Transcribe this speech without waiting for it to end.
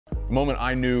The moment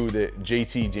I knew that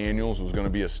JT Daniels was going to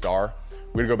be a star,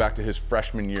 we had to go back to his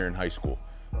freshman year in high school.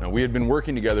 Now, we had been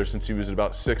working together since he was in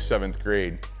about 6th, 7th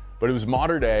grade, but it was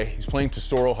modern day. He's playing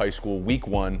Tesoro High School, week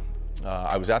 1.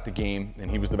 I was at the game, and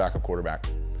he was the backup quarterback.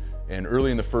 And early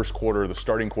in the first quarter, the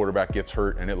starting quarterback gets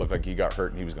hurt, and it looked like he got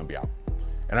hurt and he was going to be out.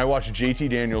 And I watched JT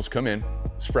Daniels come in,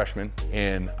 as freshman,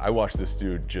 and I watched this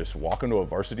dude just walk into a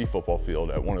varsity football field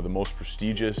at one of the most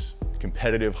prestigious,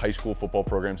 competitive high school football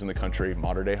programs in the country,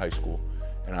 modern day high school.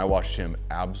 And I watched him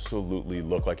absolutely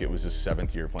look like it was his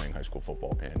 7th year playing high school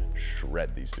football and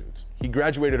shred these dudes. He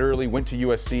graduated early, went to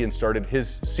USC, and started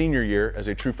his senior year as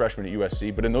a true freshman at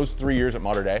USC. But in those 3 years at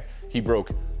modern day, he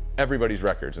broke everybody's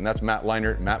records. And that's Matt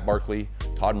Leinart, Matt Barkley,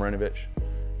 Todd Marinovich,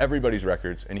 everybody's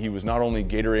records. And he was not only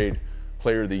Gatorade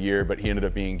Player of the Year, but he ended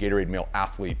up being Gatorade Male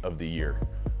Athlete of the Year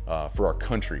for our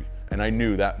country. And I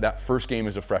knew that first game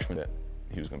as a freshman that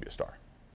he was going to be a star.